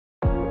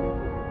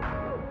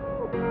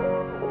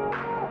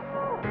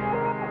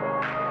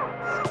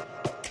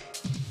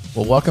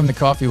Well, welcome to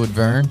Coffee with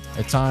Vern,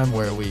 a time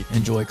where we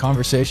enjoy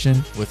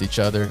conversation with each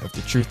other of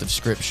the truth of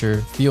Scripture,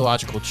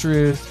 theological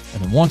truth,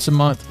 and then once a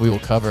month we will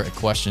cover a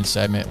question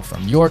segment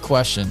from your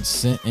questions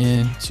sent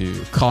in to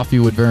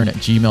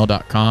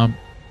coffeewithvern@gmail.com.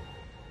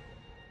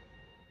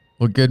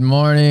 Well, good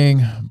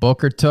morning,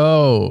 Boker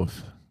Tov.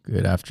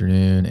 Good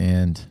afternoon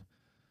and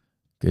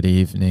good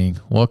evening.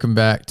 Welcome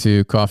back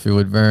to Coffee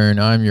with Vern.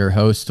 I'm your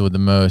host with the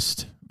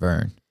most,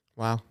 Vern.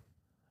 Wow.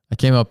 I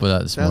came up with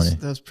that this morning.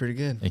 That was pretty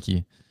good. Thank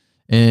you.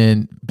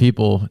 And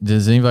people,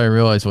 does anybody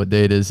realize what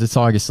day it is? It's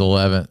August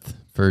 11th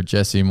for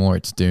Jesse Moore.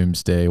 It's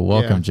Doomsday.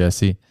 Welcome,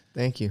 Jesse.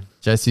 Thank you.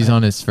 Jesse's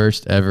on his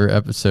first ever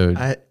episode.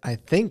 I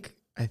think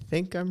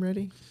I'm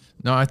ready.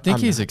 No, I think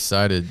he's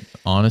excited.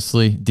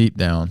 Honestly, deep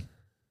down,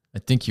 I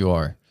think you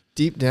are.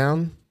 Deep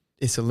down,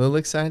 it's a little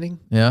exciting.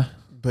 Yeah,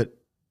 but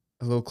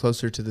a little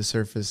closer to the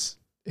surface,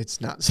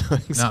 it's not so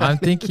exciting. No, I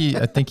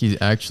think he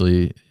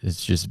actually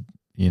is just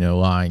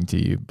lying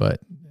to you, but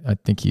I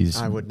think he's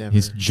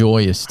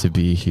joyous to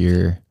be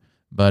here.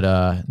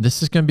 But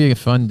this is going to be a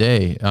fun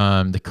day.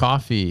 The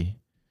coffee,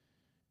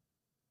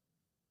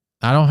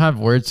 I don't have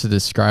words to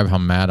describe how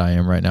mad I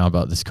am right now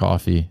about this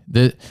coffee.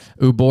 The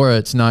Ubora,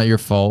 it's not your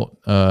fault.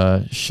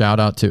 Shout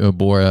out to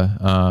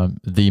Ubora,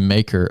 the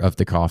maker of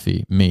the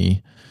coffee,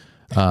 me.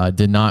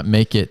 Did not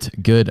make it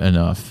good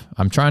enough.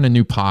 I'm trying a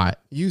new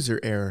pot. User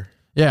error.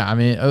 Yeah, I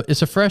mean,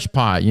 it's a fresh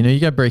pot. You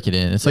got to break it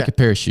in. It's like a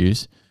pair of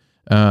shoes.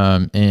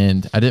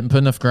 And I didn't put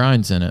enough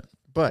grinds in it.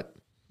 But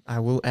I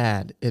will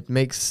add, it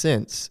makes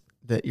sense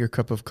that your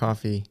cup of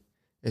coffee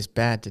is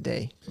bad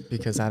today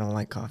because I don't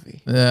like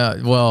coffee. Yeah,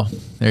 well,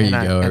 there you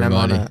go,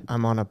 everybody. And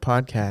I'm on a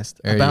podcast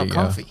about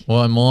coffee.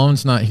 Well, and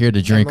Malone's not here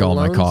to drink all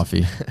my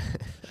coffee.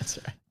 That's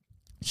right.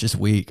 It's just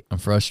weak. I'm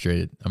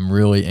frustrated. I'm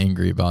really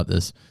angry about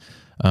this.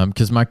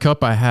 Because my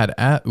cup I had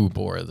at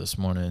Ubora this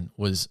morning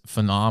was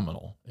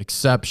phenomenal,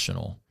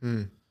 exceptional.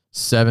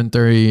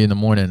 7:30 in the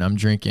morning, I'm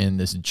drinking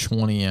this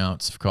 20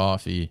 ounce of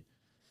coffee.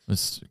 It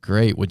was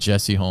great with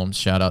Jesse Holmes.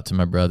 Shout out to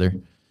my brother.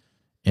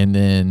 And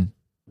then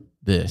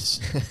this.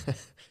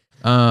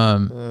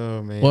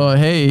 Oh man. Well,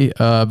 hey,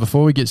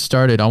 before we get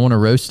started, I want to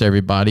roast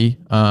everybody.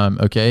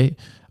 Okay.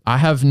 I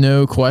have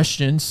no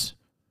questions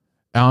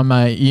on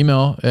my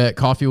email at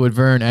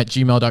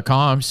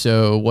coffeewithvern@gmail.com.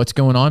 So what's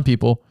going on,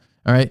 people?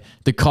 All right.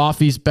 The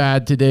coffee's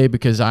bad today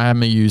because I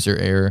am a user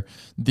error.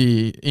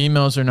 The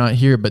emails are not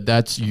here, but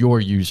that's your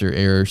user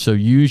error. So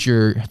use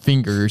your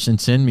fingers and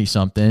send me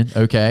something.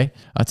 Okay.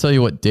 I'll tell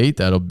you what date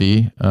that'll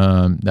be.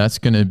 That's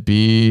going to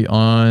be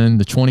on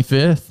the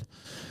 25th.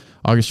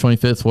 August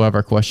 25th, we'll have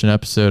our question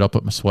episode. I'll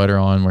put my sweater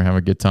on. We're having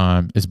a good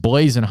time. It's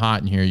blazing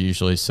hot in here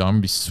usually, so I'm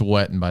going to be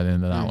sweating by the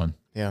end of that one.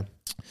 Yeah.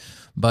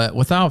 But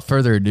without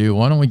further ado,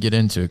 why don't we get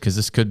into it? Because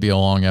this could be a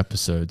long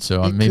episode,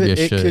 so maybe I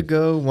should. It could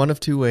go one of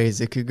two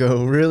ways. It could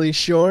go really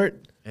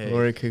short,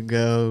 or it could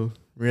go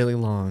really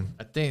long.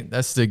 I think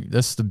that's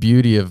the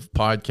beauty of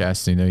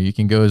podcasting, though. You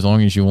can go as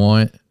long as you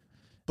want.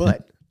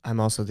 But I'm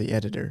also the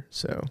editor,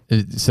 so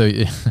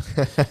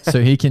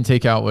he can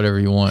take out whatever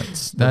he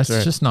wants. That's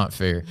right. Just not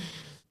fair.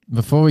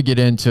 Before we get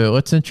into it,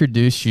 let's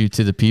introduce you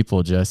to the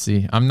people,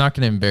 Jesse. I'm not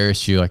going to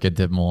embarrass you like I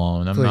did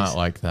Malone. I'm not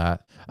like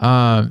that.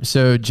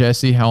 So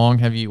Jesse, how long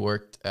have you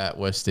worked at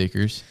West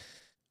Acres?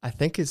 I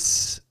think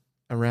it's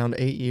around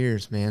 8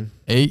 years, man.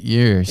 8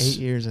 years. 8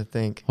 years, I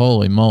think.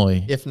 Holy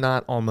moly. If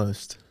not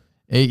almost.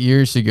 8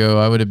 years ago,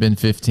 I would have been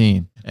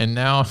 15. And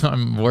now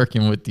I'm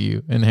working with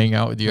you and hang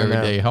out with you every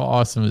day. How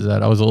awesome is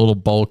that? I was a little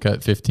bowl cut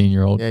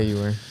 15-year-old. Yeah, you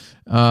were.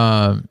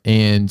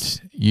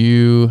 And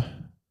you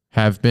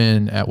have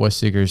been at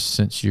West Acres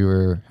since you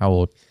were how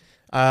old?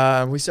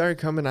 We started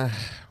coming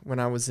when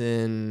I was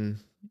in...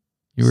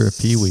 You were a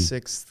peewee.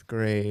 6th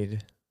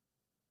grade.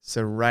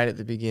 So right at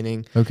the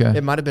beginning. Okay.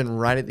 It might have been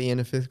right at the end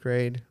of 5th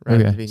grade.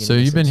 Right at the beginning. So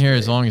you've been here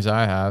as long as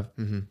I have.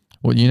 Mm-hmm.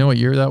 Well, you know what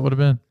year that would have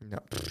been?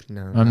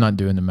 No. I'm not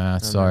doing the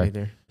math. Sorry.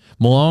 Either.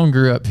 Malone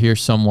grew up here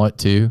somewhat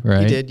too,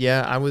 right? He did,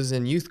 yeah. I was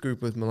in youth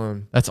group with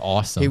Malone. That's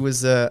awesome. He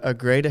was a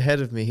grade ahead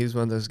of me. He was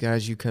one of those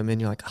guys you come in,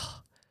 you're like,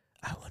 oh,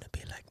 I want to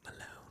be like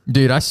Malone.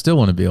 Dude, I still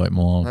want to be like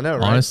Malone. I know,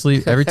 right?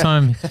 Honestly, every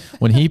time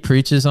when he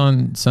preaches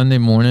on Sunday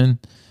morning,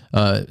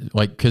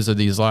 because of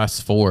these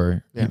last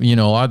 4, a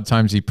lot of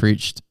times he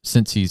preached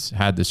since he's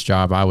had this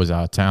job. I was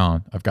out of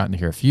town. I've gotten to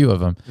hear a few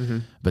of them,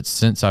 but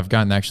since I've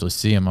gotten to actually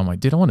see him, I'm like,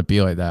 dude, I want to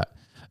be like that.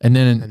 And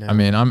then,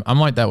 I'm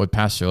like that with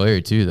Pastor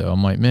Larry too, though.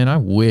 I'm like, man, I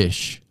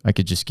wish I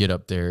could just get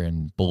up there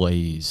and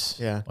blaze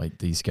like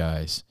these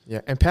guys.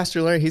 Yeah. And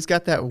Pastor Larry, he's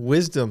got that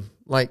wisdom,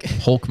 like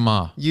Hulk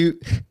Ma.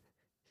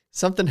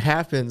 Something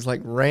happens like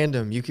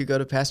random. You could go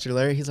to Pastor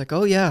Larry. He's like,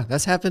 oh yeah,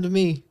 that's happened to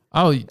me.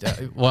 Oh,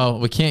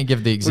 well, we can't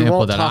give the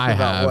example that I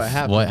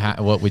have,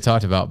 what we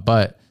talked about,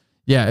 but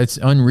yeah, it's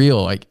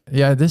unreal. Like,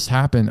 yeah, this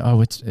happened.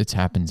 Oh, it's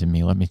happened to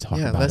me. Let me talk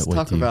about it with you. Yeah,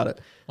 let's talk about it.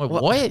 Like,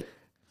 what?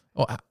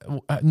 Well,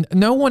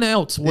 no one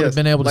else would have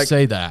been able to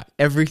say that.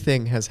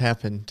 Everything has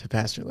happened to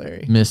Pastor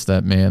Larry. Missed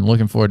that, man.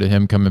 Looking forward to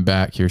him coming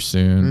back here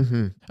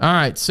soon. All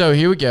right, so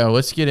here we go.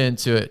 Let's get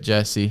into it,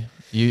 Jesse.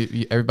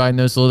 everybody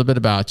knows a little bit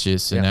about you.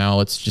 So now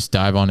let's just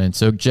dive on in.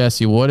 So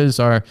Jesse, what is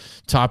our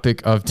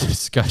topic of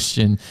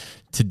discussion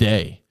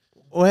today?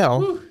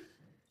 Well,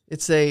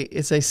 it's a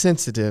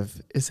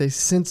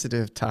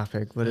sensitive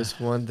topic, but it's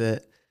one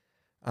that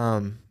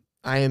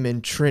I am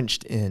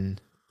entrenched in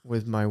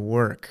with my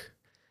work.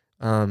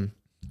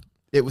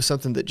 It was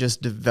something that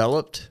just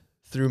developed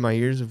through my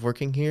years of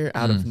working here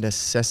out of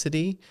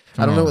necessity.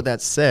 I don't know what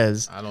that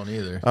says. I don't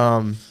either.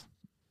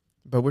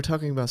 But we're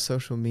talking about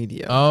social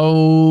media.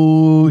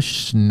 Oh,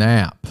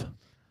 snap.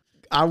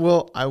 I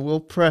will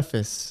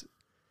preface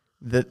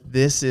that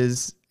this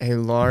is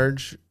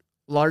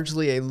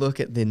largely a look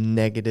at the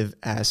negative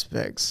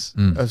aspects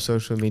of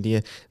social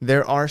media.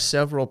 There are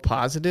several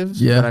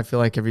positives, but I feel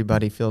like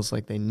everybody feels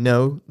like they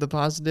know the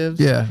positives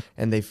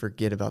and they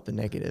forget about the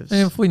negatives.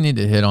 And if we need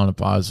to hit on a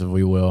positive,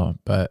 we will.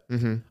 But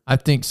I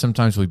think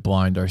sometimes we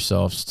blind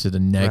ourselves to the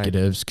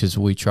negatives because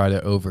we try to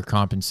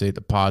overcompensate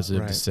the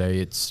positive to say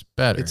it's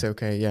better. It's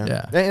okay,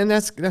 yeah. And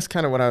that's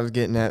kind of what I was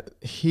getting at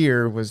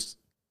here was,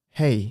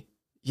 hey,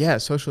 yeah,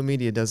 social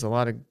media does a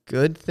lot of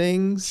good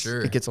things.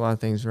 Sure. It gets a lot of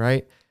things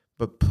right.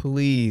 But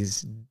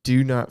please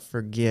do not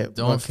forget.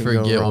 Don't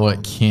forget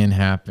what can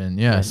happen.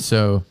 Yeah. Right.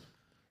 So,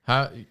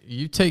 how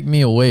you take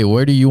me away?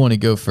 Where do you want to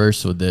go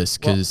first with this?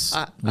 Because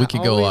we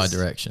could go a lot of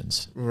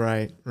directions.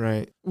 Right.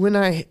 When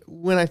I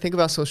think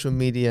about social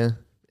media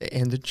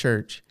and the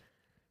church,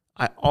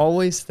 I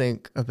always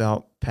think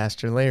about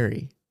Pastor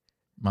Larry,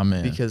 my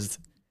man, because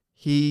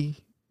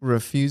he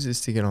refuses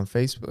to get on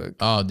Facebook.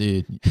 Oh,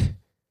 dude.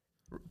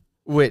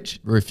 Which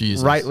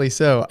refuses, rightly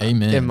so.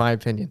 Amen. In my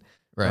opinion.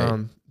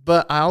 Right.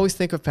 But I always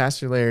think of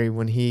Pastor Larry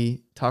when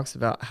he talks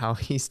about how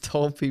he's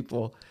told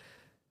people,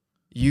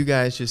 you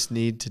guys just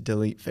need to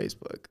delete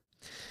Facebook.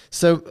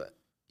 So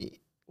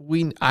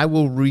I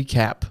will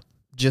recap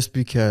just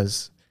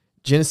because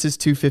Genesis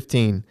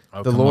 2:15,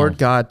 the Lord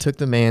God took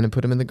the man and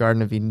put him in the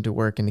Garden of Eden to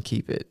work and to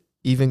keep it.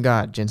 Even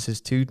God,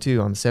 Genesis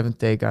 2:2, on the seventh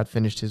day, God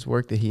finished his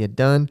work that he had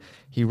done.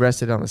 He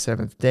rested on the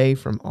seventh day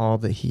from all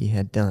that he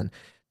had done.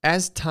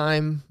 As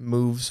time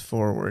moves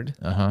forward,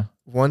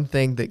 one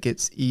thing that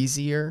gets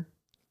easier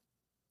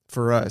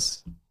for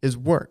us is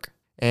work,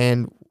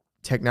 and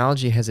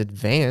technology has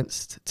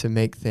advanced to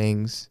make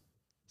things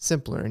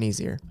simpler and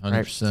easier.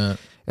 100%. Right?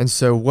 And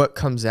so what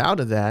comes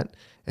out of that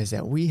is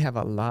that we have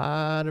a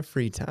lot of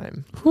free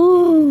time.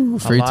 Woo!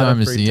 Free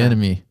time is the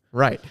enemy.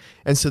 Right.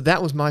 And so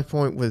that was my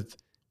point with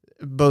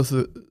both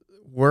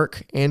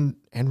work and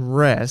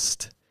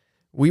rest.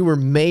 We were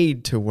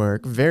made to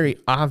work. Very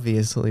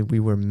obviously, we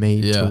were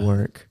made to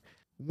work.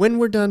 When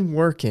we're done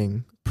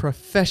working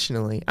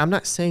professionally, I'm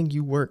not saying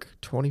you work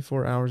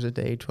 24 hours a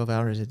day, 12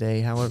 hours a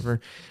day,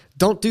 however,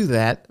 don't do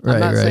that. I'm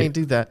not saying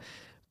do that.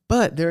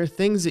 But there are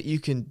things that you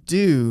can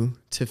do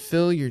to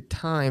fill your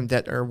time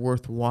that are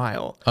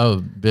worthwhile.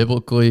 Oh,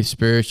 biblically,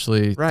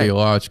 spiritually,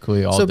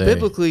 theologically, all day. So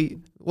biblically,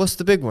 what's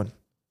the big one?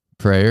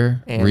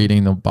 Prayer, and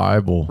reading the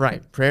Bible.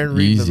 Right, prayer and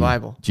reading the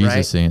Bible.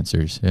 Jesus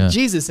answers,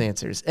 Jesus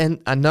answers.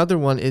 And another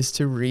one is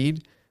to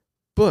read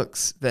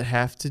books that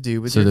have to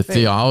do with your faith. So the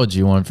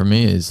theology one for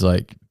me is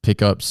like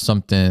pick up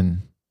some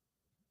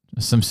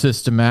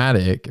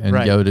systematic and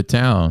go to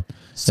town.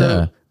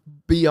 So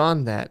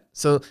beyond that,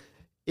 so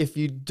if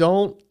you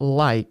don't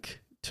like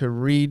to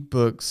read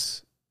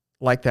books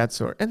like that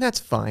sort, and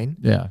that's fine.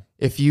 Yeah.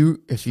 If you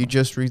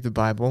just read the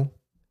Bible,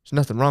 there's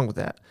nothing wrong with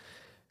that.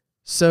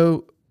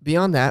 So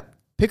beyond that,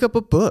 pick up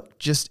a book,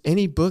 just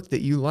any book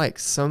that you like,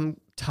 some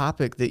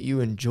topic that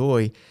you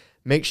enjoy.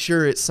 Make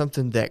sure it's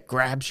something that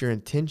grabs your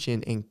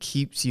attention and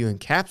keeps you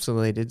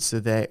encapsulated so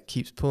that it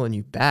keeps pulling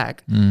you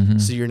back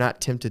so you're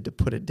not tempted to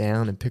put it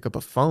down and pick up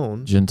a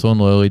phone. Gentle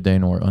and Lowly,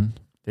 Dane Ortlund.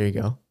 There you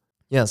go.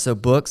 Yeah, so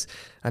books.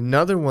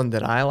 Another one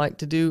that I like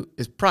to do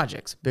is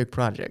projects, big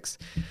projects.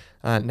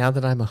 Now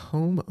that I'm a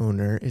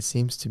homeowner, it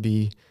seems to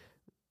be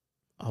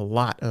a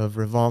lot of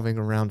revolving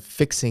around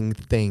fixing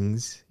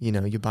things. You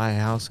know, you buy a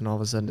house and all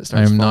of a sudden it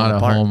starts falling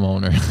apart. I'm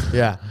not a homeowner.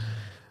 Yeah.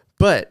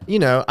 But, you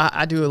know,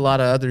 I do a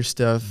lot of other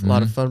stuff, a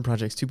lot of fun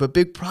projects too. But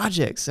big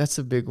projects, that's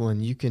a big one.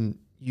 You can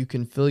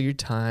fill your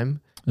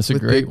time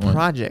with big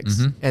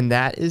projects. And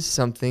that is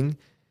something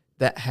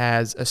that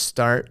has a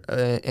start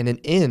and an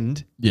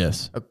end.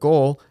 Yes. A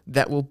goal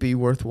that will be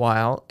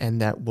worthwhile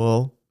and that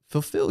will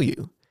fulfill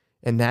you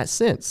in that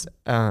sense,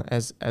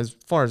 as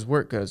far as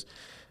work goes.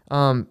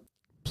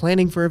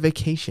 Planning for a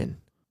vacation.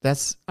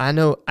 I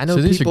know. So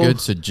these are good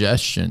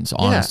suggestions,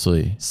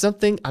 honestly. Yeah,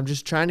 something I'm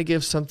just trying to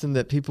give something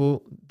that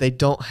people, they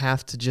don't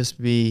have to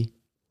just be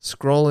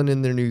scrolling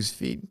in their news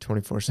feed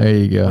 24/7. There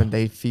you go. When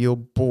they feel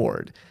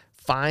bored,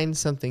 find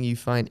something you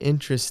find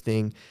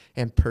interesting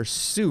and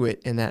pursue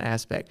it in that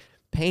aspect.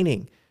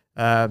 Painting,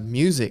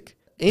 music,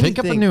 anything. Pick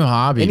up a new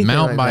hobby.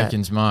 Mountain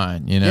biking's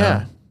mine. You know.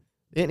 Yeah,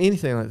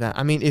 anything like that.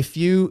 I mean, if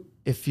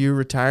you're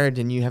retired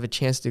and you have a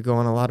chance to go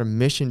on a lot of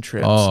mission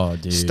trips,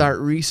 start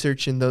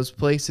researching those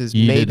places,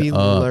 maybe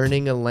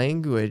learning a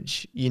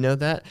language, you know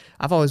that?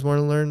 I've always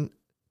wanted to learn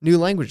new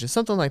languages,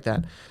 something like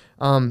that.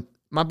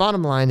 My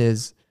bottom line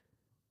is,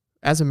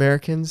 as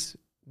Americans,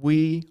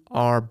 we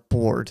are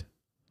bored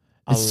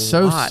a It's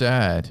so lot.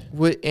 sad.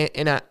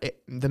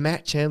 The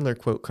Matt Chandler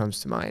quote comes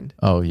to mind.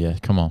 Oh yeah,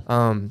 come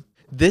on.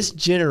 This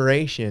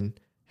generation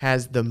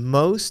has the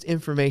most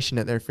information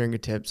at their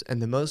fingertips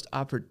and the most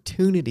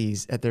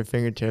opportunities at their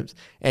fingertips,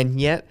 and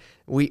yet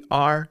we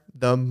are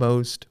the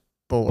most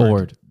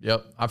bored.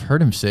 Yep, I've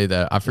heard him say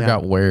that. I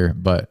forgot where,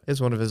 but It's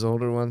one of his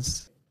older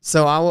ones.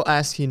 So I will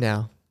ask you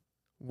now,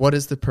 what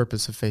is the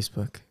purpose of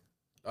Facebook?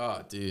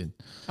 oh, dude,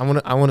 I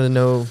want to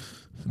know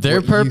their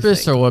what you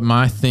purpose think. or what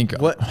my think.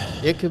 what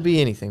it could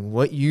be anything.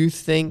 What you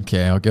think?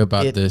 Okay, I'll go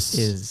about It this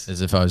is.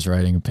 as if I was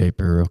writing a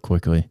paper real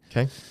quickly.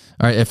 Okay.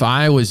 All right, if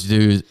I was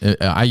to,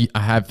 I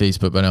have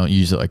Facebook, but I don't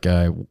use it like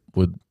I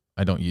would.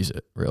 I don't use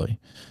it really.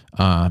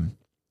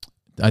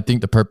 I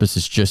think the purpose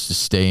is just to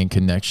stay in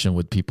connection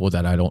with people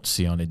that I don't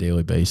see on a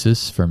daily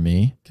basis for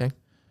me. Okay.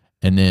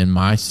 And then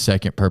my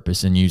second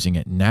purpose in using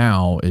it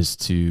now is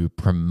to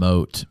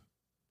promote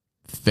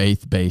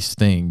faith-based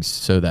things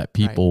so that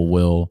people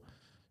will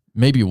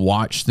maybe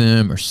watch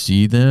them or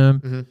see them,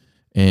 Mm-hmm.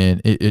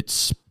 and it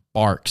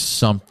sparks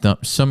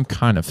some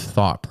kind of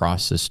thought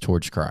process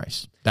towards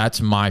Christ.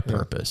 That's my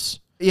purpose.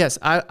 Yes,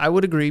 I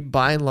would agree.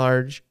 By and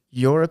large,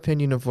 your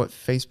opinion of what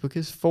Facebook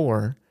is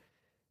for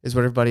is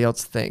what everybody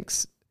else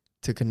thinks,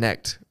 to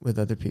connect with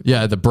other people.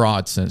 Yeah, the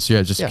broad sense.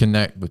 Yeah, just Yeah.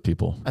 connect with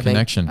people.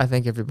 Connection. I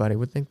think everybody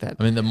would think that.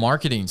 I mean, the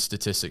marketing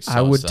statistics.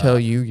 I would tell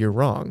you you're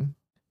wrong.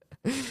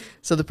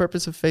 So the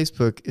purpose of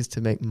Facebook is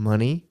to make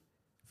money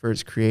for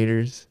its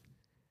creators,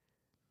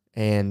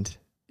 and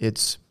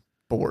it's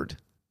bored,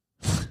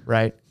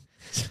 right?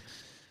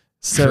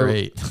 So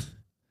great,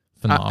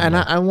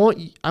 phenomenal.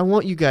 I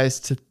want you guys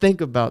to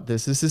think about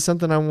this. This is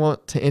something I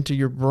want to enter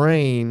your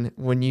brain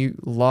when you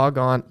log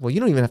on. Well, you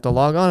don't even have to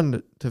log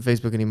on to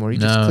Facebook anymore. You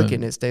just click it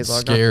and it stays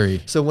logged on.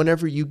 Scary. So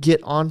whenever you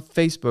get on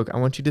Facebook, I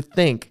want you to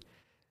think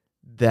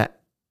that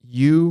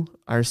you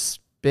are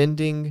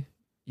spending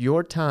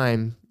your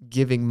time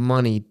giving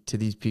money to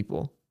these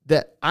people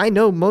that I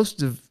know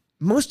most of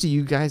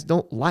you guys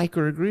don't like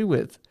or agree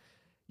with.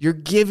 You're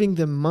giving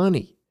them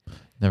money.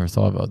 Never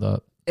thought about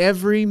that.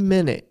 Every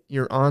minute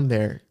you're on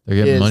there, They're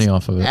getting is money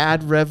off of it.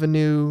 ad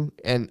revenue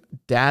and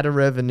data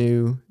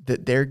revenue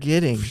that they're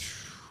getting.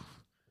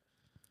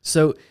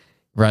 So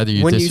Rather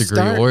you when you disagree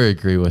start- or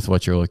agree with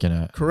what you're looking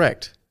at.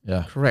 correct.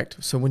 Yeah. Correct.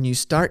 So when you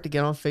start to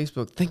get on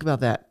Facebook, think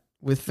about that.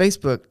 With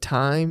Facebook,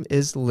 time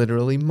is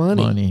literally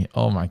money. Money.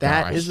 Oh my gosh.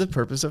 That is the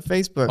purpose of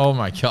Facebook. Oh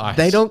my gosh.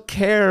 They don't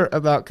care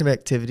about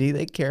connectivity.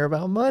 They care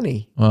about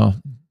money. Well,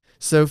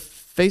 So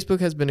Facebook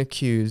has been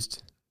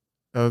accused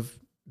of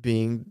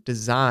being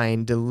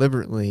designed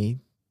deliberately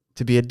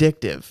to be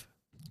addictive.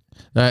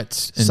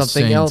 that's insane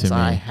Something else to me.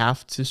 I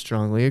have to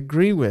strongly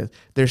agree with.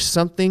 There's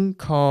something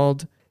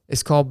called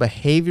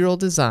behavioral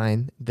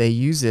design. They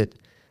use it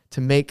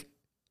to make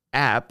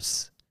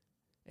apps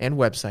and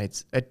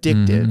websites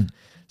addictive. Mhm.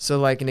 So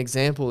like an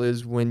example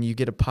is when you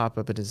get a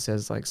pop-up and it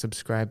says like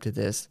subscribe to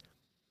this,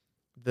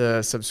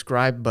 the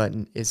subscribe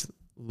button is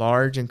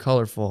large and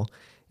colorful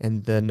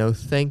and the no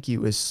thank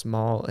you is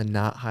small and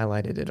not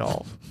highlighted at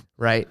all,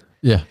 right?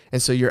 Yeah.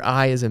 And so your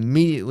eye is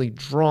immediately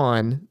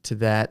drawn to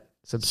that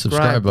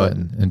subscribe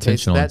button. Okay, so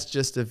intentionally. that's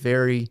just a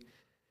very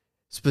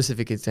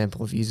specific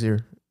example of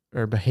user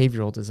or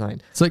behavioral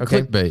design. It's like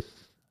okay. clickbait.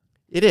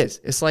 It is.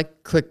 It's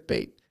like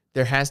clickbait.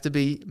 There has to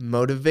be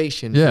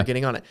motivation Yeah. for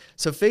getting on it.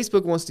 So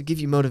Facebook wants to give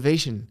you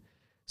motivation.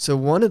 So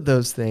one of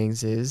those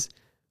things is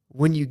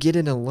when you get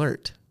an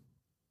alert.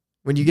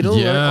 When you get an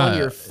alert on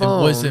your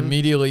phone, What does it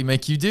immediately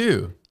make you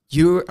do?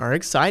 you are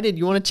excited.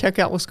 You want to check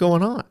out what's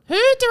going on. Who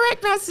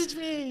direct message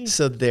me?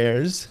 So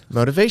there's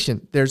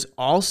motivation. There's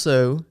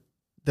also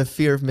the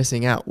fear of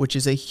missing out, which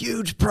is a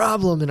huge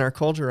problem in our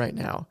culture right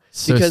now.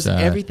 So because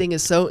sad. everything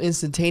is so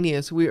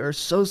instantaneous. We are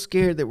so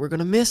scared that we're going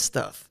to miss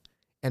stuff.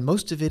 And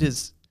most of it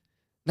is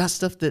not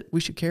stuff that we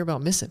should care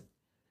about missing.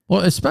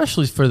 Well,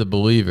 especially for the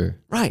believer.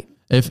 Right.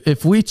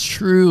 If we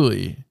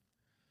truly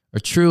are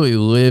truly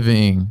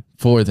living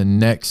for the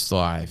next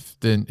life,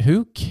 then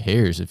who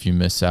cares if you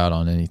miss out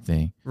on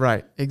anything?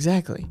 Right.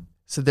 Exactly.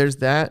 So there's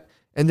that.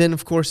 And then,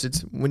 of course,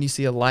 it's when you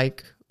see a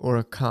like or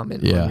a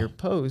comment Yeah. on your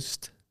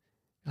post,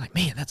 you're like,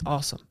 man, that's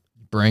awesome.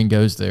 Brain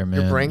goes there,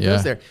 man. Your brain Yeah.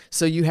 goes there.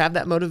 So you have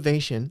that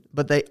motivation,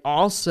 but they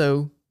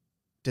also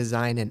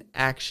design an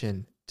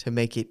action to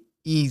make it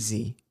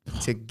easy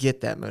to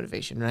get that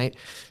motivation, right?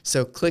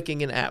 So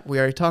clicking an app, we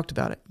already talked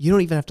about it. You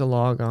don't even have to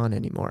log on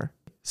anymore.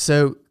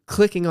 So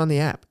clicking on the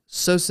app,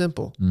 so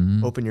simple.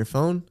 Mhm. Open your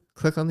phone,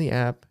 click on the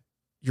app,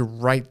 you're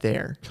right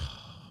there.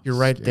 You're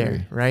right there,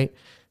 Scary. right?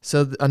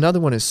 So another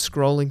one is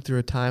scrolling through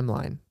a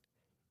timeline.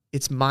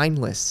 It's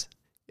mindless.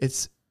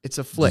 It's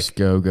a flick. Just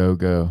go, go,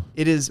 go.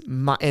 It is,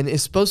 and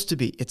it's supposed to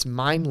be. It's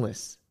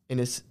mindless and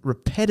it's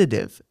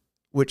repetitive,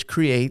 which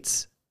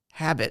creates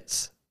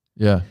habits.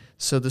 Yeah.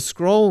 So the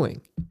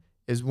scrolling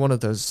is one of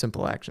those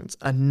simple actions.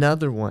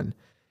 Another one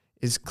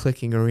is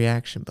clicking a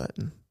reaction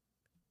button.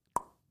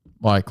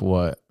 Like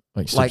what?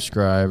 Like Like-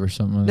 subscribe or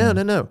something?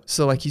 No.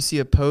 So like you see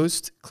a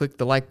post, click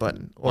the like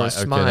button or a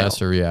smile. Okay,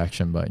 that's a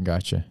reaction button.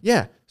 Gotcha.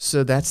 Yeah.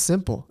 So that's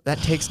simple. That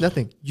takes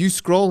nothing. You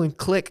scroll and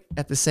click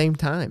at the same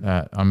time.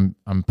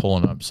 I'm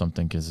pulling up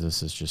something because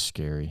this is just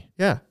scary.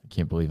 Yeah. I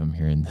can't believe I'm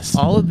hearing this.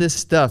 All of this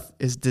stuff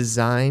is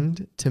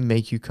designed to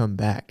make you come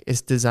back.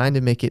 It's designed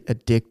to make it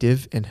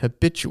addictive and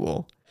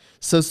habitual.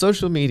 So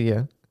social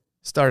media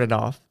started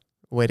off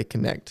a way to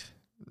connect.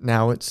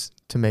 Now it's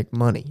to make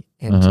money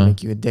and to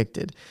make you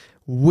addicted,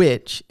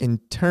 which in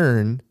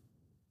turn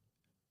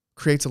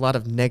creates a lot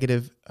of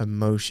negative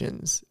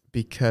emotions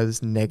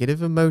because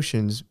negative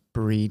emotions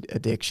breed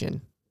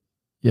addiction.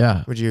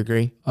 Yeah. Would you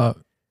agree?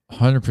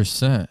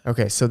 100%.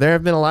 Okay, so there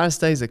have been a lot of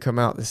studies that come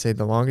out that say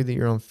the longer that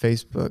you're on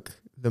Facebook,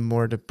 the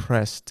more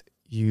depressed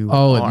you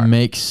are. It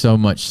makes so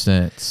much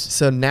sense.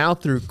 So now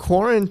through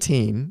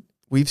quarantine,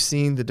 we've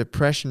seen the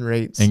depression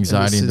rates,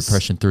 Anxiety and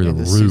depression through the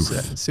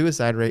roof.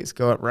 Suicide rates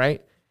go up,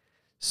 right?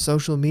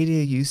 Social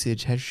media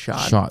usage has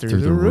shot through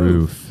the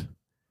roof.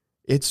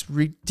 It's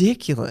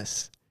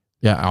ridiculous.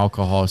 Yeah,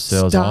 alcohol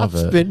sales, all Stop of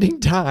it. spending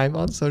time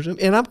on social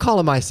media. And I'm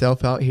calling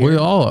myself out here. We're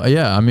all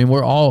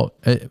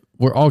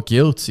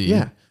guilty.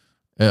 Yeah.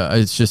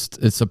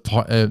 It's a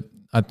part.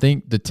 I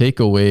think the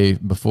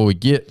takeaway before we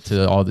get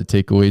to all the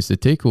takeaways, the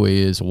takeaway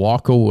is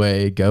walk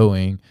away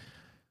going,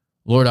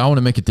 Lord, I want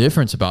to make a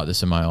difference about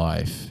this in my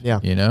life. Yeah.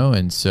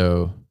 And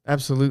so.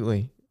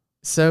 Absolutely.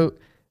 So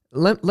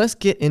let's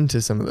get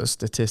into some of those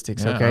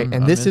statistics, Yeah, okay?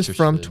 I'm This is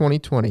from interested.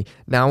 2020.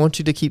 Now, I want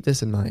you to keep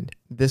this in mind.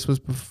 This was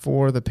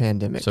before the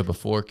pandemic. So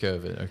before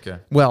COVID, okay.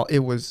 Well, it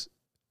was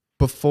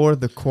before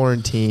the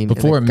quarantine.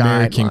 Before and the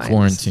American guidelines.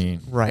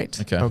 quarantine.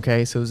 Right. Okay.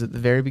 Okay. So it was at the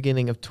very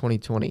beginning of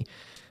 2020.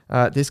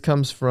 This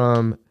comes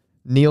from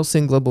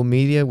Nielsen Global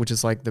Media, which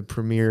is like the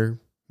premier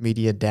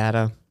media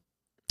data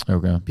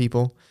Okay.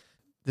 people.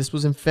 This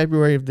was in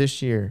February of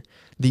this year.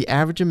 The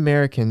average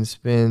American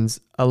spends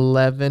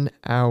 11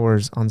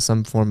 hours on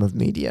some form of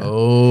media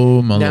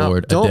Oh my Now,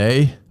 Lord. A don't-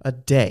 day? a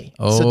day.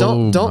 Oh, So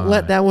don't my.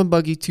 let that one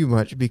bug you too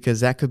much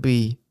because that could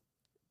be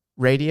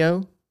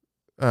radio,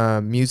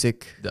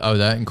 music, Oh,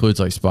 that includes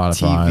like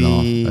Spotify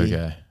TV. and all.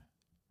 Okay.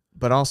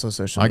 but also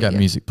social I media. got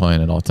music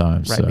playing at all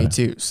times. Right, so. me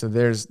too. So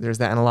there's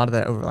that, and a lot of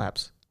that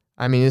overlaps.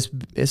 I mean,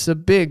 it's a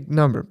big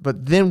number,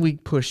 but then we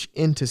push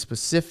into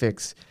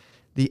specifics.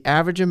 The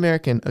average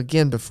American,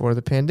 again before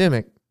the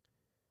pandemic,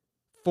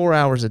 4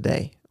 hours a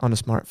day on a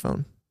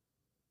smartphone.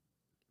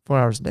 4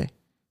 hours a day,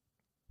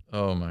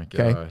 Oh my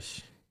Okay.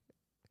 gosh.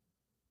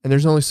 and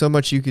there's only so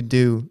much you could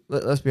do.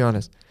 Let's be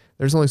honest.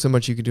 There's only so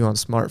much you could do on a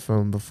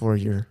smartphone before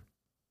you're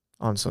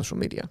on social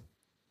media.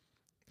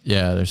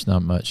 Yeah, there's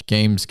not much.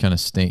 Games kind of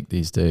stink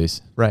these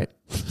days. Right.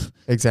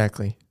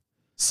 Exactly.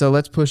 So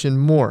let's push in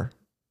more.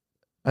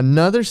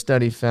 Another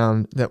study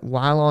found that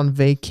while on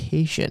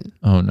vacation,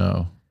 Oh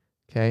no.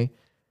 okay,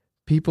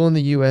 people in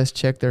the U.S.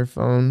 check their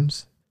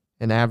phones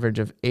an average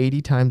of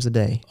 80 times a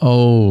day,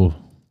 Oh.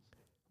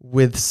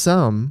 with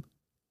some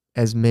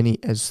as many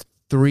as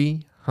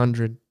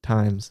 300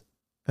 times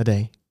a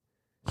day.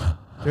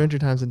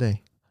 300 times a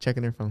day,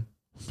 checking their phone.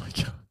 Oh my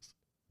God.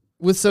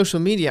 With social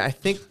media, I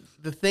think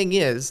the thing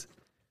is,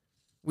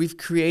 we've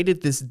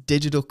created this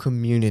digital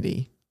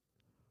community.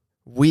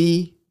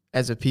 We,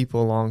 as a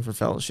people, long for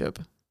fellowship.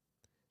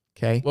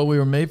 Okay? Well, we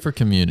were made for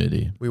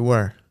community. We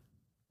were.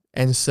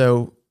 And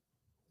so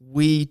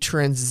we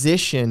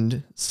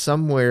transitioned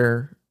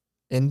somewhere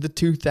in the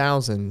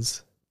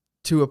 2000s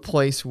to a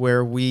place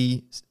where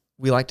we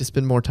like to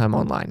spend more time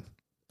online.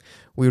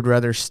 We would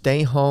rather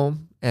stay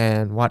home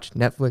and watch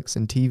Netflix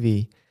and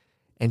TV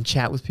and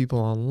chat with people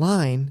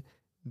online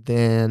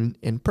than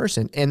in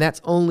person. And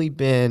that's only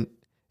been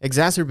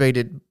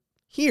exacerbated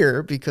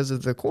here because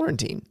of the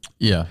quarantine.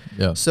 Yeah.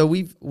 Yeah. So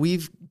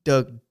we've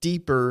dug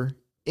deeper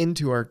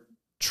into our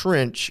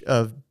trench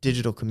of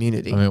digital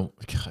community. I mean,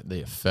 God, the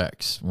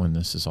effects when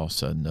this is all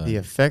said and done. The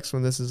effects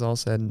when this is all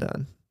said and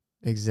done.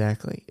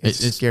 Exactly. It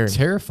It's scary.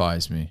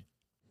 terrifies me.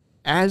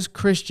 As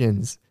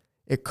Christians,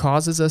 it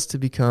causes us to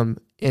become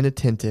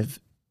inattentive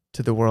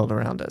to the world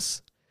around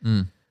us.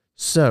 Mm.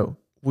 So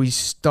we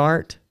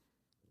start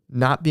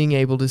not being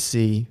able to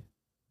see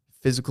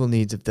physical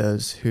needs of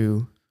those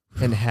who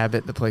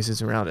inhabit the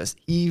places around us,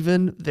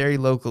 even very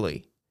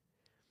locally.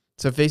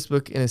 So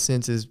Facebook, in a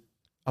sense, is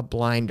a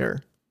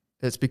blinder.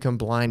 It's become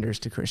blinders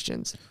to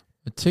Christians.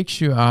 It takes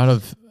you out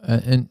of,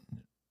 and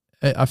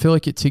I feel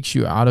like it takes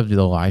you out of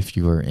the life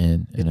you were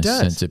in It a does.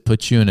 sense. It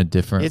puts you in a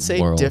different It's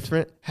world. a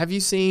different. Have you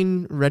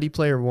seen Ready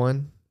Player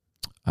One?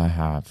 I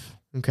have.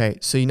 Okay,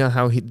 so you know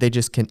how they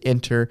just can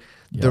enter.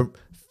 Yep. The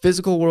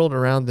physical world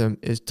around them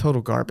is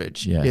total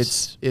garbage.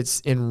 Yes. It's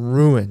in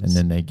ruins. And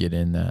then they get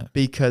in that.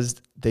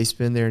 because they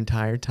spend their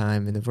entire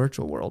time in the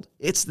virtual world.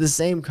 It's the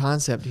same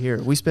concept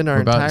here. We spend our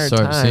We're about to entire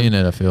start time, seeing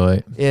it, I feel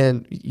like.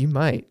 and you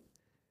might,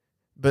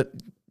 but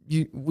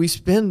we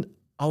spend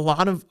a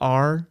lot of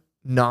our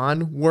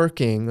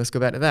non-working, let's go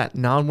back to that,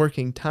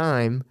 non-working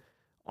time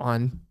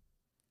on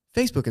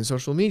Facebook and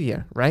social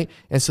media, right?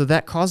 And so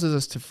that causes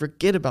us to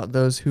forget about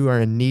those who are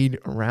in need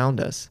around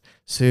us.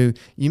 So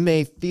you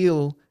may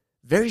feel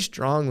very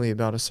strongly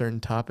about a certain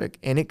topic,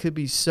 and it could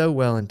be so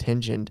well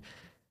intentioned,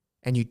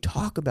 and you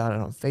talk about it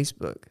on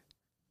Facebook,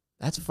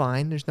 that's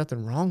fine. There's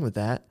nothing wrong with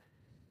that.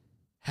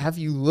 Have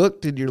you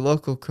looked at your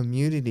local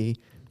community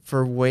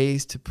for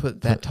ways to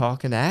put that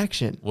talk into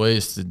action?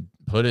 Ways to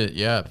put it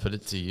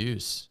to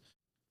use.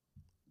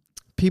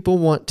 People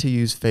want to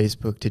use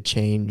Facebook to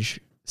change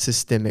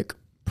systemic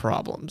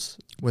problems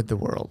with the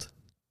world,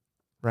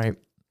 right?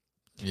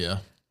 Yeah.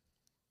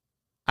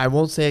 I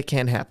won't say it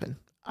can't happen.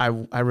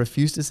 I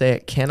refuse to say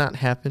it cannot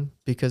happen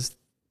because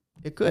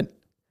it could.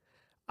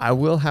 I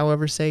will,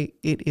 however, say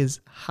it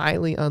is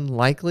highly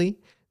unlikely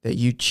that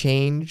you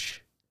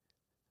change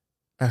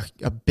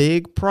a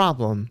big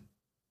problem,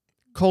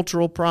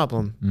 cultural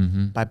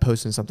problem, by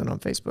posting something on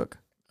Facebook.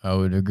 I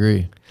would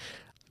agree.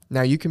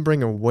 Now, you can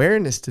bring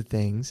awareness to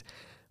things,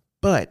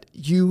 but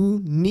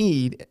you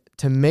need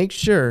to make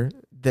sure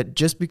that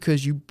just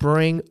because you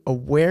bring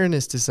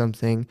awareness to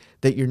something,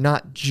 that you're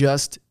not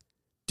just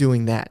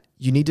doing that.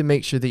 You need to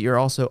make sure that you're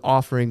also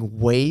offering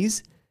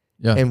ways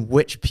in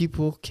which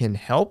people can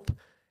help.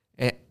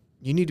 And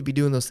you need to be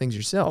doing those things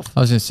yourself.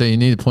 I was going to say, you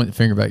need to point the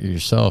finger back at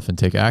yourself and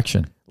take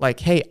action. Like,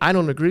 hey, I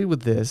don't agree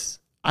with this.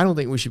 I don't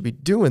think we should be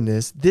doing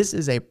this. This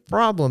is a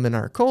problem in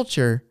our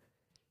culture.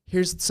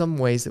 Here's some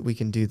ways that we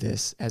can do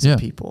this as a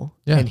people.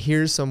 Yeah. And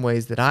here's some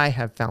ways that I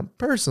have found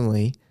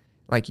personally,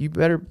 like you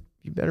better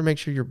make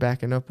sure you're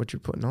backing up what you're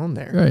putting on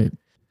there. Right.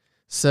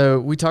 So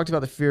we talked about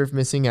the fear of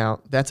missing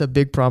out. That's a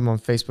big problem on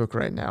Facebook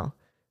right now.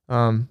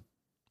 And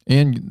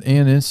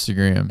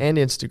Instagram. And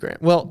Instagram.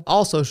 Well,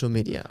 all social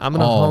media. I'm going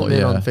to hone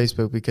in on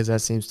Facebook because that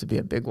seems to be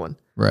a big one.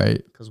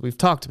 Right. Because we've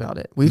talked about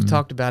it. We've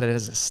talked about it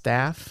as a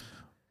staff.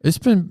 It's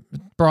been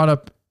brought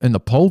up in the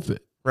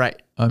pulpit.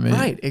 Right. I mean.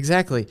 Right,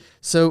 exactly.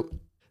 So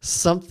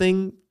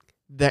something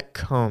that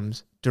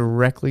comes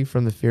directly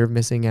from the fear of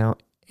missing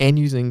out and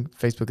using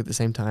Facebook at the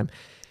same time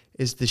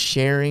is the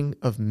sharing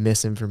of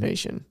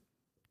misinformation.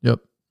 Yep.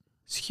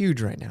 It's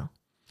huge right now.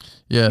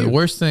 Yeah, huge. The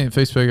worst thing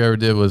Facebook ever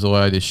did was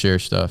allow you to share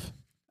stuff.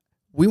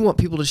 We want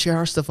people to share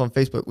our stuff on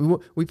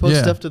Facebook. We post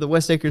stuff to the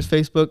West Acres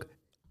Facebook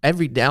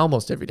every day,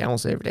 almost every day. I won't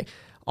say every day.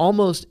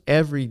 Almost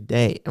every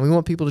day. And we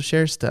want people to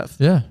share stuff.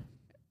 Yeah.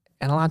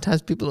 And a lot of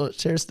times people don't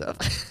share stuff.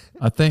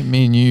 I think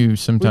me and you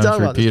sometimes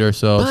repeat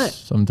ourselves,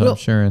 sometimes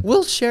sharing.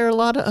 We'll share a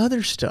lot of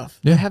other stuff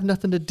that have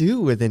nothing to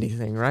do with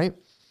anything, right?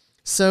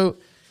 So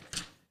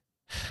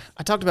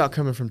I talked about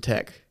coming from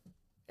tech.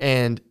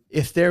 And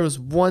if there was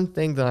one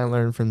thing that I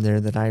learned from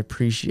there that I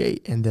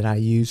appreciate and that I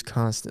use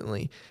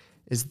constantly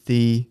is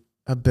the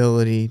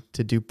ability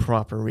to do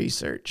proper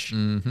research.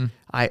 Mm-hmm.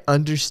 I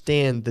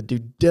understand the due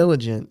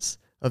diligence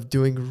of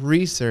doing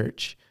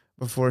research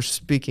before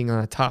speaking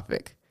on a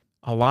topic.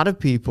 A lot of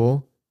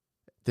people,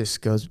 this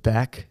goes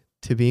back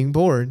to being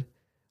bored,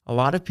 a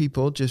lot of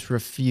people just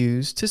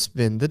refuse to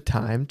spend the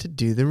time to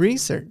do the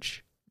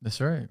research. That's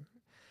right.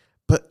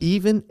 But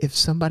even if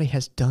somebody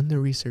has done the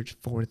research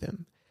for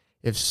them,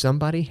 if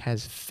somebody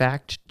has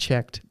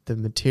fact-checked the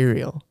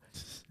material,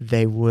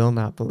 they will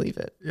not believe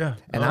it. Yeah.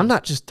 And I'm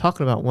not just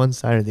talking about one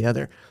side or the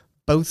other,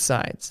 both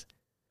sides.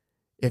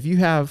 If you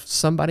have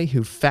somebody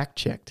who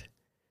fact-checked,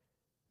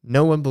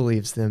 no one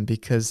believes them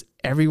because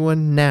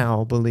everyone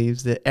now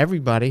believes that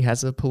everybody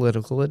has a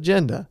political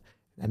agenda.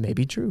 That may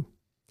be true.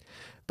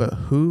 But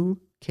who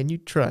can you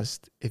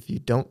trust if you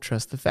don't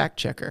trust the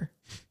fact-checker?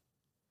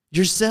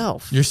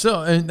 Yourself.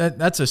 And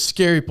that's a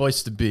scary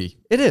place to be.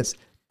 It is.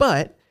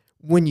 But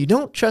when you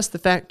don't trust the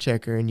fact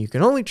checker and you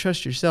can only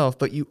trust yourself,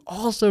 but you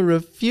also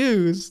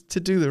refuse to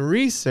do the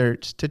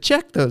research to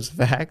check those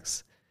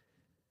facts,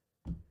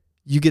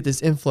 you get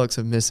this influx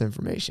of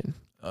misinformation.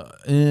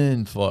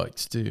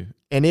 Influx too.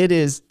 And it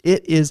is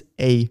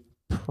a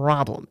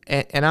problem.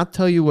 And I'll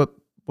tell you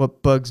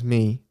what bugs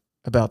me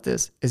about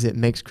this is it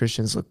makes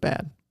Christians look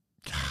bad.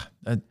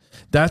 God,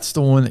 that's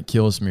the one that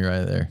kills me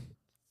right there.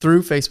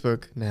 Through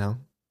Facebook now,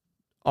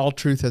 all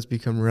truth has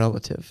become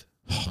relative.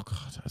 Oh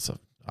God,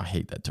 I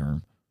hate that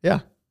term.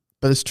 Yeah,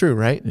 but it's true,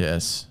 right?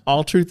 Yes.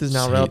 All truth is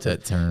now relative. I hate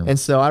that term. And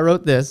so I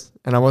wrote this,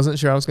 and I wasn't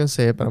sure I was going to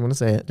say it, but I'm going to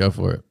say it. Go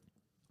for it.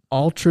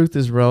 All truth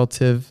is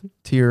relative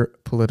to your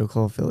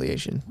political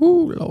affiliation.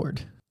 Ooh,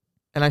 Lord.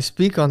 And I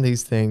speak on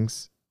these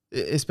things,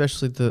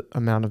 especially the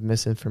amount of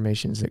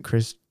misinformation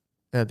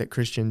that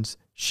Christians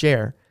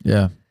share.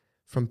 Yeah.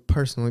 From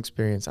personal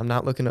experience. I'm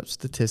not looking up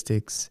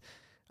statistics.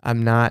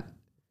 I'm not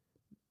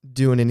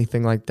doing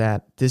anything like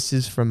that. This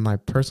is from my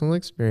personal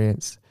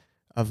experience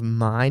of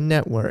my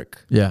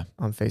network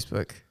on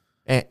Facebook.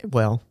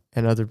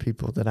 And other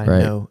people that I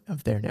know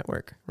of their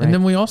network. Right? And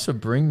then we also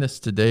bring this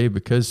today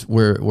because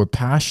we're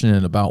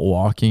passionate about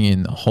walking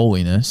in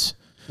holiness.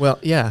 Well,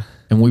 yeah.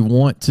 And we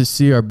want to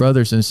see our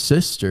brothers and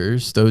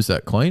sisters, those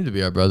that claim to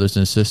be our brothers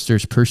and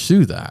sisters,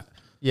 pursue that.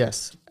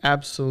 Yes,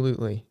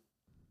 absolutely.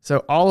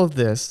 So all of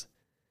this,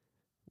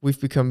 we've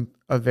become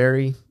a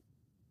very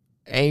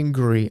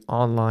angry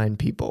online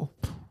people.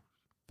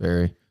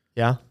 Very.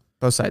 Yeah,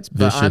 both sides.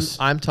 Vicious.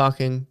 But I'm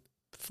talking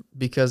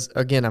because,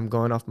 again, I'm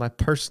going off my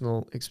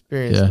personal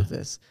experience with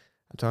this.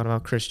 I'm talking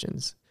about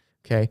Christians,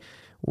 okay?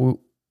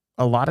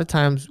 A lot of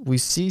times we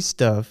see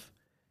stuff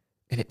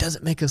And it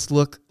doesn't make us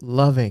look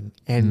loving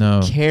and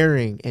No.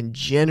 caring and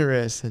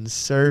generous and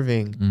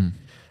serving. Mm.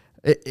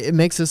 It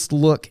makes us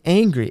look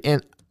angry.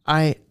 And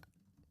I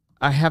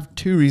have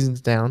 2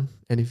 reasons down.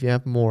 And if you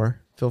have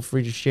more, feel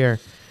free to share.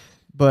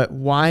 But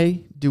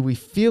why do we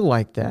feel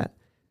like that?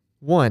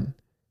 One,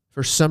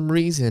 for some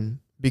reason,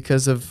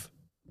 because of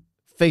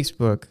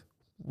Facebook,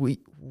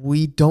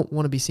 we don't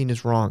want to be seen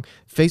as wrong.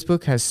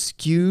 Facebook has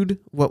skewed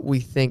what we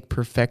think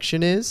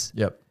perfection is.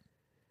 Yep.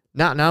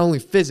 Not only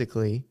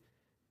physically,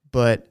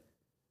 but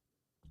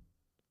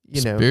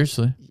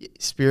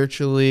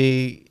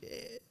Spiritually.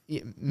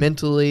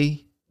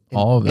 mentally,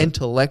 All of it.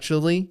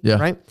 intellectually, Yeah.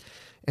 right?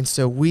 And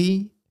so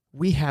we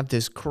have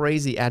this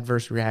crazy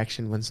adverse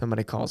reaction when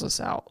somebody calls us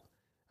out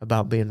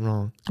about being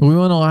wrong. We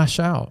want to lash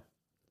out.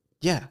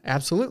 Yeah,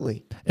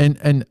 absolutely.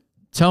 And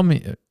tell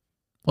me,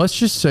 let's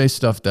just say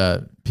stuff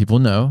that people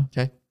know.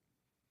 Okay.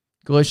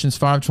 Galatians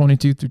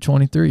 5:22 through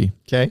 23.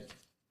 Okay.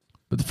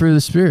 But the fruit of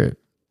the Spirit.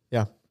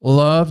 Yeah.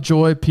 Love,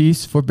 joy,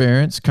 peace,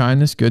 forbearance,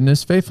 kindness,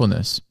 goodness,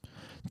 faithfulness,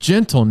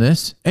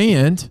 gentleness,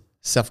 and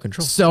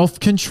Self-control.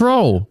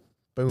 self-control.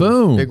 Boom.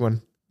 Boom. Big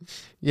one.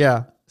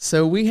 Yeah.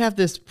 So we have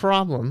this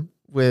problem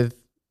with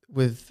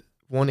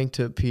wanting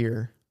to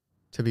appear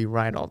to be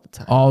right all the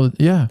time.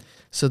 Yeah.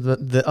 So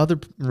the other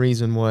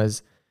reason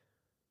was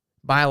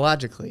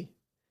biologically,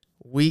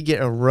 we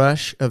get a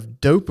rush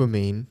of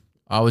dopamine.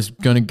 I was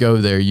going to go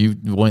there. You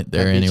went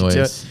there I beat you to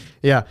anyways. it.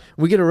 Yeah.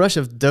 We get a rush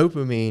of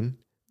dopamine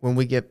when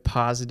we get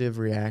positive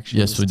reactions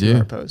Yes, we to do.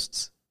 our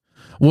posts.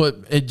 Well,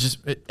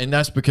 and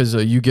that's because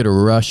you get a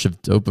rush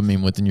of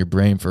dopamine within your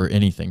brain for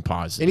anything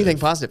positive. Anything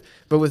positive.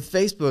 But with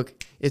Facebook,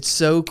 it's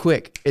so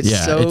quick. It's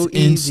so it's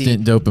easy.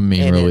 instant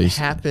dopamine and release.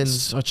 It happens.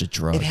 It's such a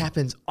drug. It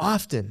happens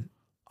often.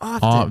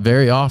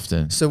 Very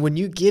often. So when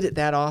you get it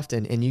that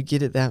often and you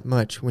get it that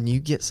much, when you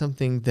get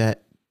someone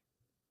that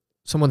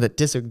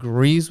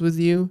disagrees with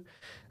you,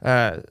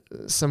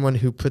 someone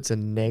who puts a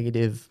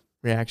negative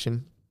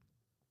reaction,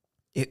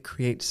 it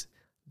creates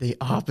the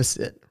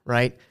opposite,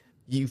 right?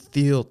 You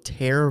feel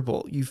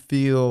terrible. You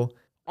feel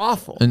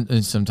awful.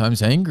 And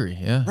sometimes angry.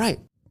 Yeah. Right.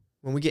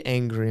 When we get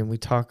angry and we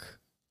talk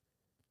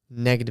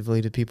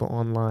negatively to people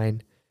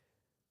online,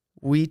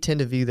 we tend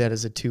to view that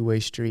as a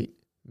 2-way street,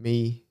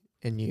 me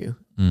and you.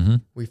 Mm-hmm.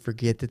 We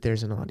forget that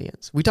there's an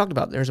audience. We talked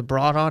about there's a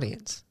broad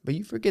audience, but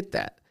you forget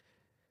that.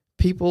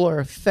 People are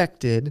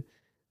affected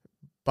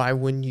by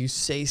when you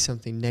say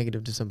something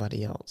negative to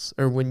somebody else,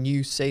 or when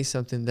you say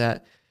something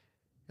that,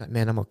 like,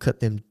 man, I'm going to cut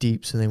them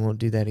deep so they won't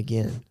do that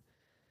again.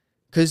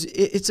 Because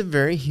it's a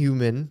very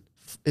human,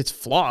 it's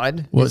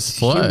flawed. Well, it's it's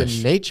flesh.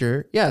 human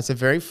nature. Yeah, it's a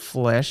very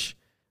flesh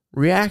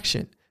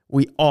reaction.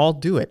 We all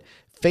do it.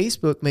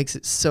 Facebook makes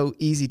it so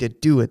easy to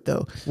do it,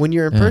 though. When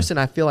you're in person,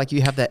 I feel like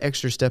you have that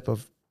extra step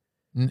of,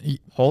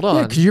 hold on.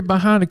 Yeah, because you're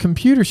behind a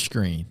computer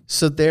screen.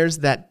 So there's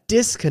that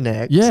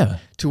disconnect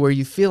to where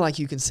you feel like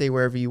you can say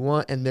wherever you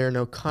want and there are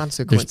no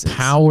consequences. There's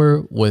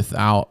power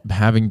without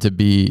having to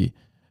be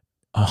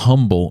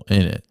humble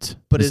in it.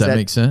 But Does that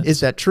make sense?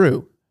 Is that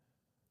true?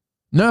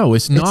 No,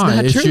 it's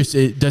not. It's true.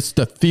 just that's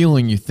the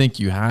feeling you think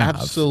you have.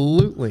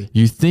 Absolutely.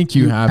 You think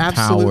you have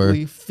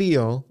absolutely power.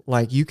 Feel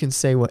like you can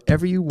say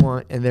whatever you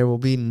want and there will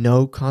be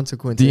no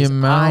consequences. The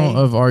amount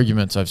of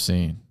arguments I've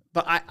seen.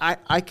 But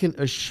I can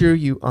assure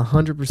you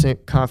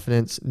 100%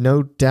 confidence,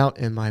 no doubt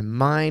in my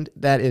mind,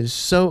 that is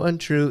so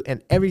untrue.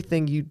 And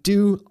everything you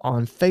do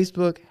on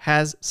Facebook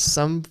has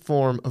some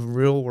form of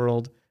real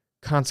world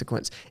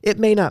consequence. It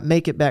may not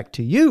make it back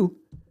to you,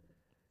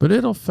 but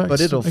it'll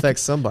affect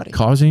somebody.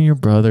 Causing your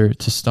brother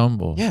to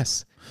stumble.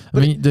 Yes. I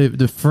mean,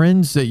 the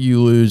friends that you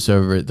lose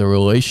over it, the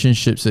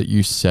relationships that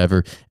you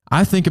sever.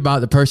 I think about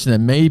the person that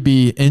may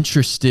be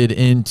interested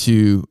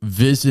into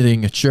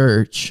visiting a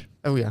church.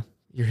 Oh, yeah.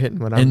 You're hitting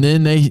what and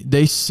then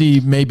they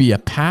see maybe a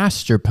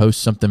pastor post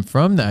something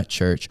from that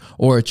church,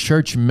 or a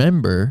church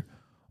member,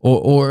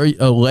 or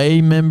a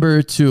lay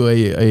member to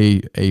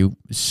a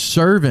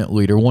servant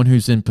leader, one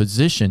who's in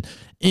position.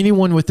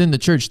 Anyone within the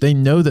church, they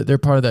know that they're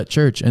part of that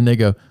church, and they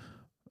go,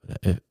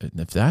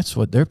 if that's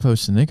what they're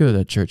posting, they go to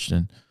that church,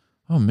 then,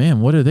 oh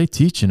man, what are they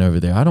teaching over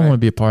there? I don't want to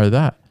be a part of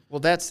that. Well,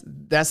 that's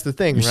the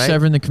thing, You're right?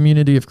 severing the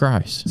community of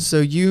Christ.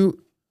 So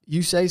you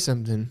say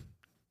something,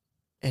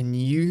 and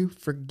you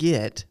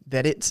forget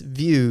that it's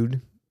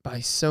viewed by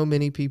so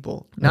many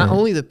people. Not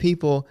only the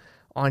people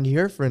on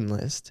your friend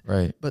list,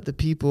 right, but the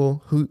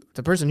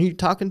person who you're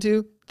talking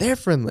to, their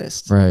friend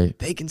list. Right.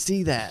 They can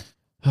see that.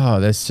 Oh,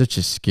 that's such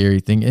a scary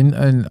thing.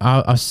 And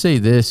I'll say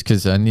this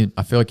because I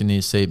feel like I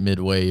need to say it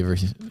midway every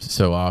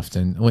so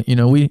often. You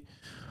know,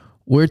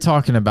 we're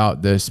talking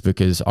about this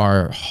because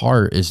our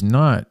heart is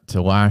not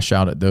to lash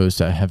out at those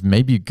that have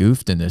maybe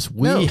goofed in this.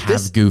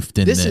 Have goofed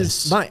in this.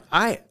 This is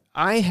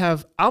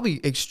I'll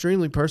be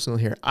extremely personal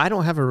here. I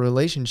don't have a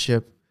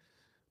relationship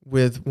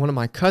with one of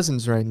my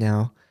cousins right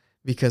now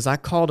because I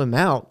called him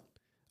out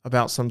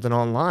about something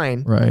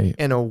online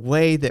in a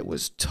way that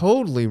was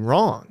totally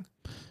wrong.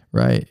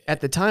 Right.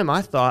 At the time,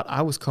 I thought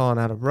I was calling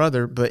out a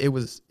brother, but it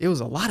was a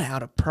lot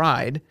out of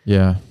pride.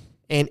 Yeah.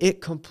 And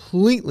it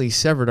completely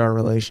severed our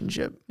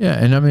relationship. Yeah.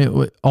 And I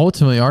mean,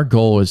 ultimately, our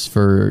goal is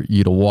for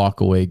you to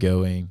walk away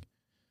going,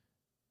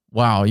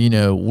 wow,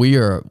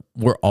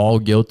 we're all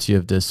guilty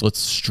of this. Let's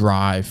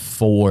strive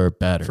for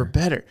better. For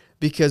better.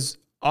 Because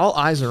all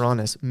eyes are on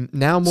us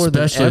now more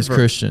especially than ever. as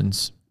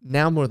Christians.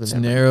 Now more than It's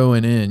ever.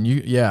 narrowing in.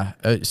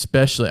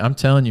 Especially, I'm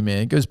telling you,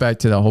 man, it goes back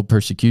to that whole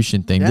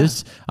persecution thing. Yeah.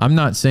 I'm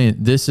not saying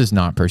this is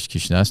not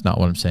persecution. That's not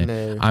what I'm saying.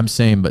 No. I'm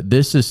saying, but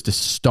this is the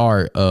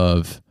start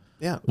of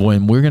Yeah.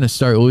 when we're going to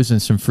start losing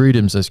some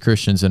freedoms as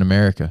Christians in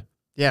America.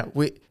 Yeah.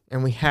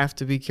 We have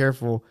to be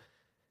careful.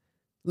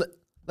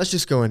 Let's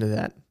just go into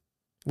that.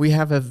 We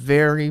have a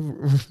very,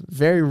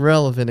 very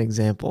relevant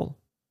example.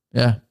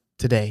 Yeah.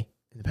 Today,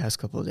 in the past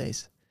couple of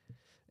days.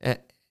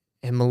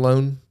 And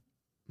Malone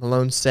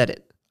said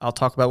it. I'll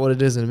talk about what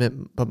it is in a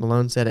minute, but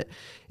Malone said it.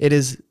 It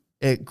is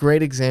a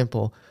great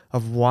example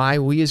of why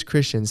we as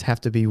Christians have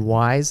to be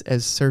wise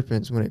as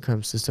serpents when it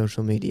comes to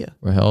social media.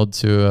 We're held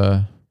to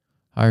a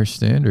higher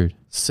standard.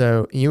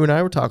 So you and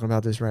I were talking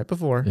about this right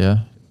before.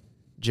 Yeah.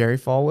 Jerry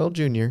Falwell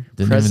Jr.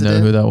 Didn't even know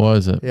who that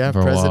was.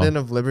 President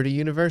of Liberty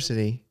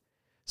University.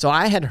 So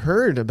I had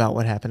heard about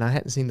what happened. I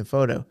hadn't seen the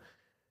photo.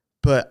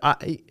 But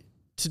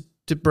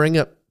to bring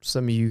up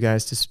some of you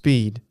guys to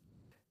speed,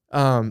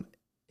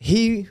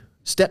 he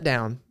stepped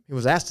down. He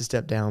was asked to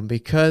step down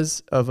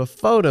because of a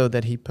photo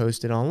that he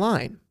posted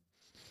online.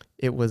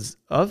 It was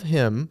of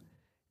him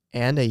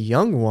and a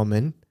young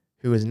woman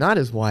who is not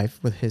his wife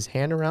with his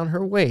hand around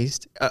her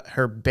waist,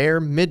 her bare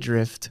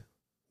midriff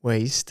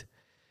waist.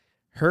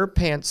 Her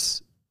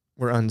pants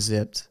were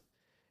unzipped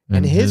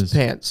and his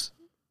pants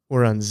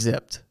were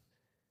unzipped.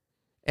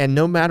 And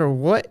no matter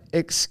what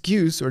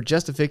excuse or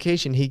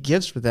justification he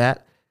gives for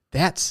that,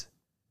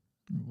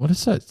 what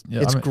is that?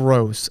 It's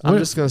gross. I'm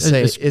just going to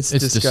say it's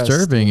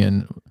disturbing.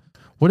 And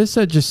what does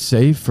that just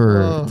say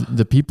for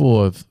the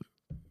people of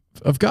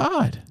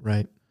God?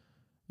 Right.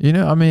 It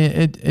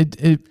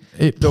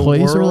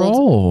plays a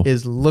role.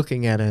 Is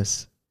looking at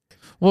us.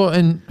 Well,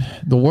 and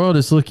the world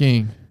is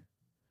looking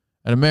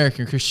at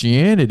American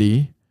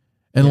Christianity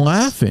and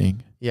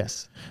laughing.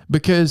 Yes.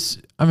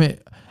 Because, and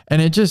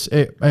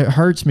it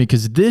hurts me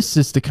because this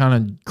is the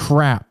kind of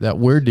crap that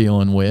we're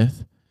dealing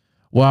with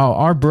while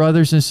our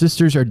brothers and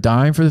sisters are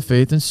dying for the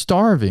faith and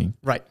starving.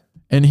 Right.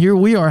 And here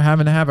we are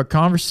having to have a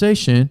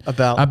conversation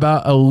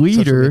about a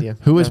leader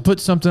who has put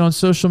something on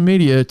social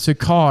media to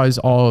cause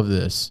all of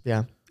this.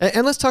 Yeah.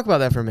 And let's talk about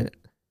that for a minute.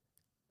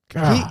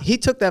 He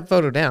took that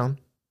photo down,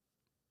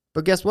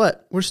 but guess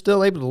what? We're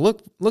still able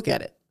to look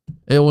at it.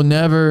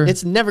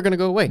 It's never going to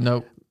go away.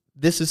 Nope.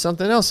 This is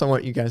something else I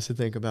want you guys to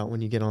think about when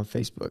you get on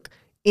Facebook.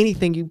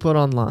 Anything you put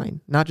online,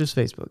 not just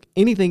Facebook,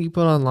 anything you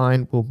put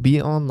online will be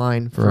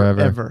online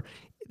forever.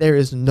 There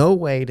is no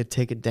way to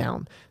take it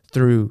down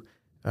through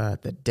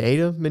the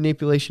data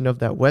manipulation of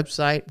that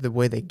website, the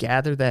way they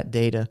gather that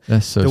data,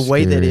 the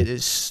way that it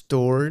is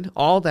stored,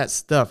 all that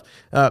stuff.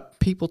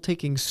 People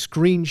taking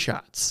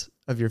screenshots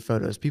of your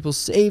photos, people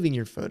saving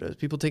your photos,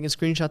 people taking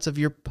screenshots of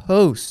your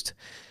post,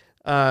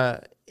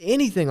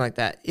 anything like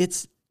that.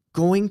 It's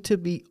going to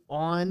be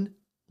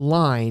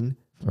online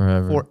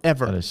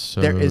forever. That is so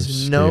there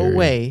is scary. no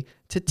way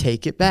to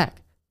take it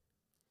back.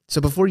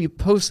 So before you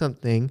post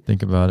something,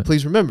 think about it.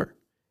 Please remember,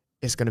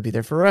 it's going to be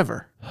there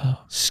forever.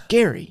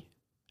 Scary.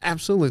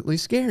 Absolutely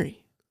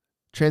scary.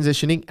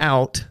 Transitioning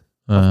out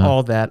of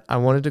all that, I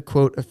wanted to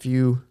quote a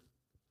few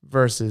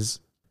verses.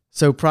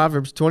 So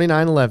Proverbs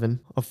 29:11,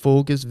 a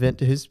fool gives vent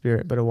to his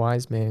spirit, but a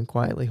wise man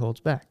quietly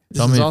holds back.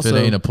 Tell me if it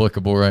ain't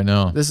applicable right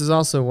now. This is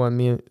also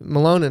one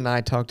Malone and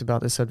I talked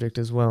about this subject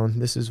as well, and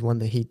this is one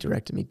that he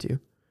directed me to.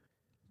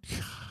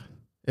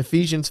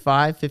 Ephesians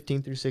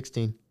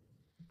 5:15-16.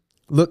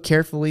 Look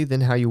carefully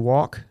then how you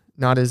walk,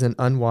 not as an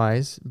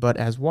unwise, but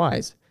as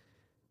wise,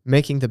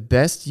 making the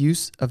best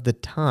use of the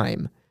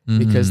time,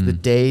 because the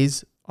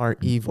days are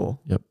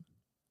evil. Yep.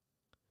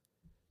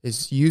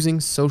 Is using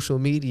social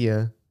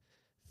media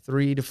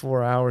 3 to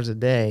 4 hours a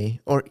day,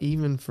 or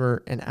even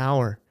for an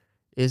hour,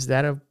 is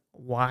that a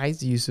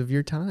wise use of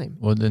your time?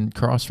 Well, then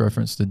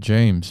cross-reference to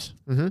James.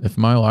 Mm-hmm. If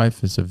my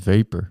life is a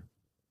vapor,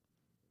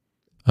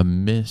 a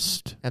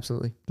mist,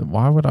 Absolutely. then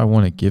why would I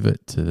want to give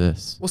it to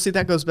this? Well, see,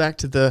 that goes back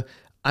to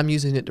I'm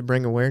using it to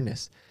bring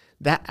awareness.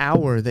 That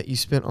hour that you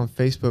spent on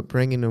Facebook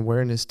bringing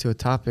awareness to a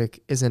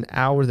topic is an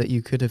hour that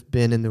you could have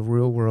been in the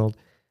real world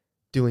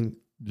doing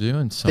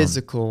some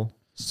physical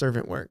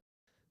servant work.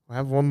 I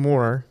have one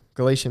more,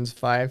 Galatians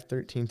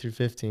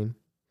 5:13-15.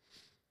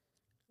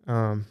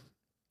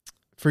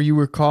 For you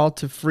were called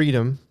to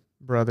freedom,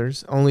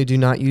 brothers, only do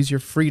not use your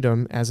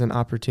freedom as an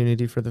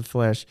opportunity for the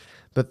flesh,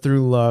 but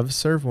through love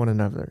serve one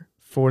another.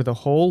 For the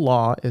whole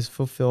law is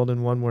fulfilled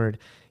in one word: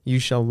 you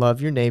shall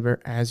love your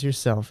neighbor as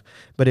yourself.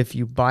 But if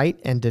you bite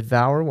and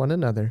devour one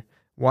another,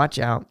 watch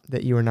out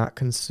that you are not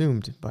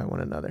consumed by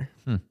one another.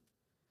 And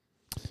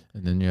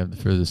then you have the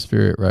fruit of the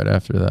Spirit right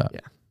after that. Yeah.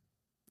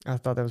 I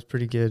thought that was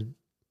pretty good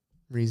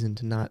reason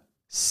to not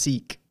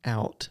seek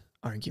out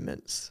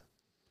arguments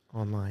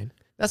online.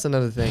 That's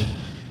another thing.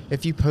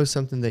 If you post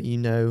something that you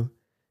know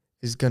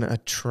is going to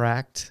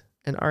attract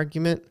an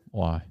argument.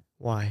 Why?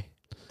 Why?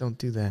 Don't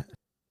do that.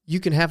 You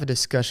can have a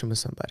discussion with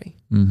somebody.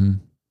 Mm-hmm.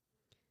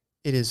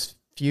 It is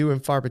few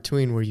and far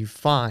between where you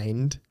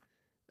find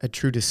a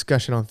true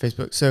discussion on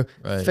Facebook. So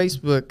Right.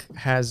 Facebook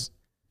has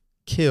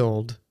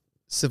killed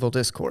civil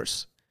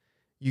discourse.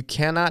 You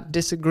cannot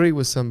disagree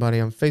with somebody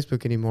on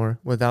Facebook anymore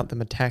without them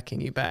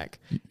attacking you back.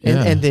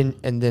 Yeah.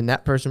 And then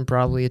that person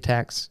probably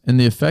attacks. And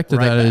the effect of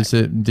Right that back. is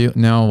that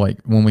now, like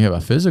when we have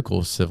a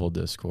physical civil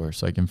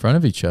discourse, like in front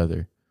of each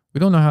other, we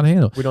don't know how to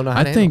handle it. We don't know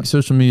how I to think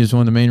handle social media is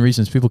one of the main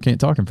reasons people can't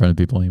talk in front of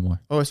people anymore.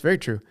 it. Oh, it's very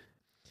true.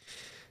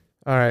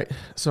 All right.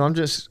 So I'm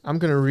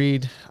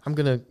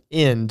going to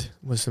end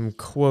with some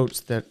quotes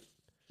that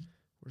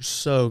were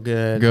so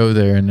good. Go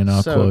there and then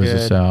I'll So close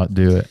this good. out.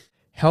 Do it.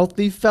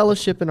 Healthy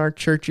fellowship in our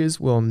churches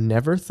will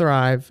never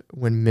thrive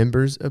when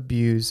members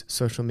abuse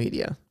social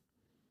media.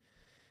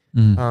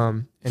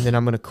 Mm. And then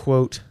I'm going to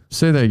quote,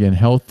 Say that again.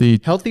 Healthy.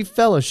 healthy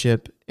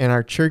fellowship in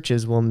our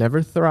churches will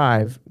never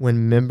thrive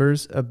when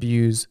members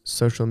abuse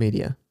social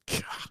media.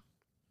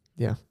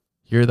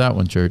 Hear that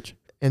one, church.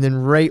 And then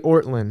Ray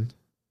Ortland,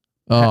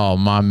 Oh,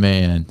 my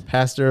man.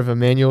 pastor of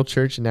Emmanuel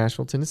Church in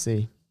Nashville,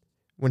 Tennessee,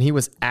 when he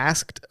was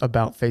asked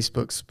about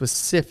Facebook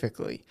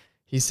specifically,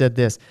 he said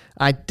this: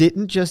 I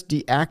didn't just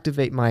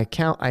deactivate my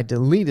account, I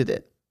deleted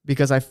it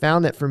because I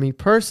found that for me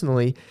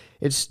personally,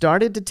 it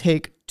started to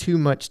take too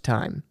much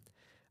time.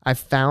 I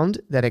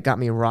found that it got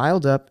me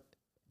riled up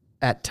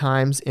at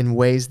times in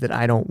ways that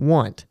I don't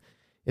want.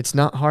 It's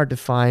not hard to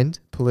find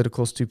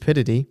political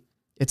stupidity.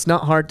 It's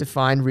not hard to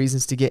find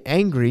reasons to get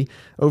angry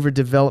over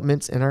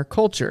developments in our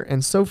culture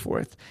and so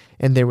forth.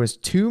 And there was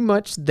too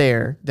much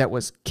there that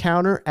was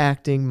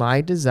counteracting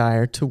my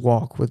desire to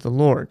walk with the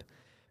Lord.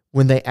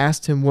 When they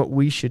asked him what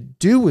we should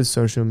do with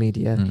social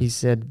media, he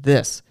said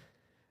this: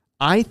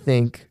 I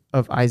think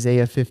of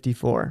Isaiah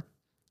 54,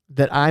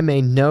 that I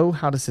may know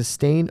how to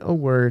sustain a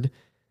word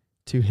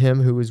to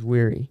him who is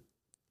weary.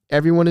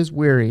 Everyone is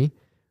weary.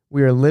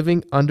 We are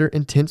living under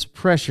intense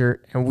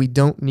pressure, and we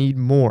don't need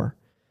more.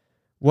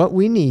 What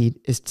we need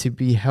is to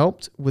be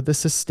helped with a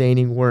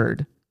sustaining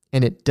word,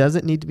 and it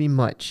doesn't need to be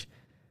much.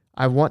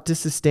 I want to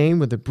sustain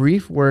with a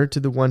brief word to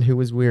the one who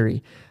is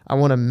weary. I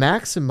want to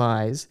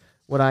maximize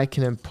what I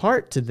can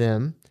impart to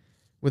them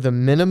with a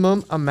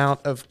minimum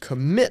amount of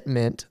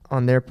commitment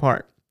on their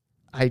part.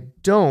 I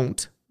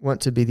don't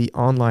want to be the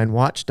online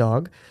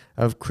watchdog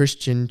of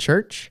Christian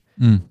church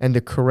and the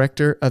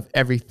corrector of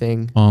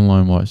everything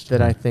Online watch.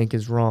 that I think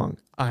is wrong.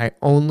 I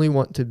only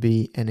want to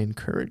be an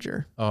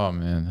encourager. Oh,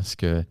 man. That's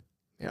good.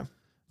 Yeah.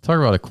 Talk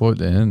about a quote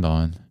to end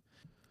on.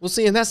 Well,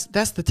 see, and that's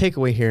the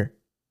takeaway here.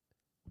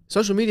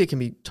 Social media can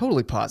be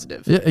totally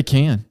positive. Yeah, it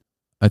can.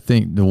 I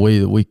think the way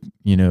that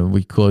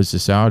we close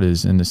this out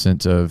is in the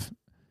sense of,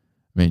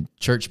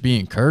 church be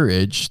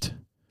encouraged,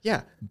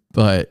 Yeah.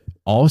 but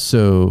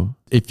also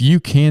if you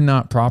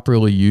cannot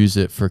properly use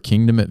it for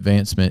kingdom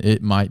advancement,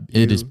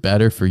 it is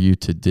better for you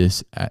to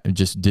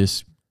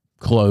disclose.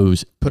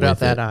 Put out with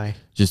that it. eye.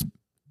 Just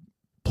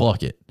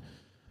pluck it.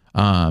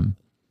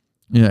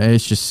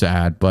 It's just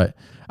sad, but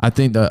I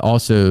think that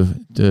also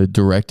to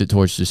direct it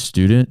towards the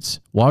students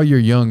while you're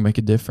young, make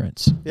a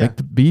difference. Yeah.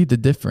 Be the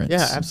difference.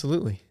 Yeah,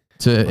 absolutely.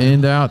 To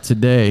end out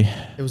today,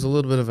 It was a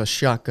little bit of a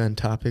shotgun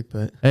topic,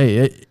 but hey,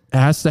 it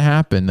has to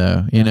happen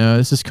though.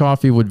 This is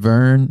Coffee with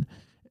Vern.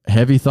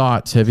 Heavy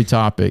thoughts, heavy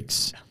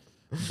topics,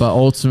 but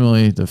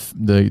ultimately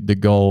the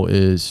goal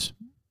is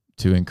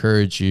to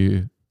encourage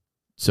you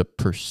to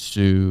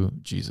pursue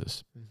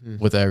Jesus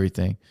with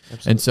everything.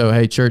 absolutely. And so,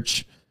 hey,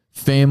 church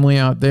family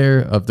out there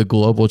of the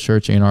global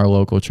church and our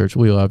local church,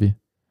 we love you.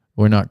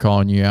 We're not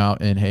calling you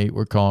out in hate.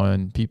 We're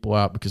calling people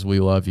out because we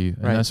love you.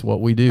 And Right. that's what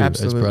we do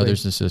Absolutely. as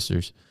brothers and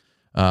sisters.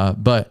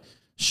 But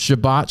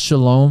Shabbat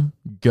Shalom.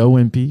 Go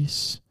in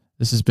peace.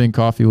 This has been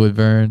Coffee with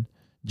Vern.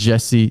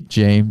 Jesse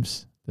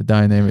James, the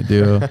dynamic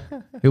duo.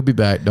 He'll be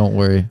back. Don't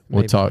worry.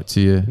 We'll Maybe. talk to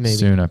you Maybe.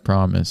 soon. I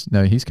promise.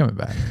 No, he's coming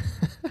back.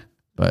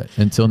 But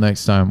until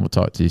next time, we'll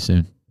talk to you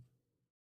soon.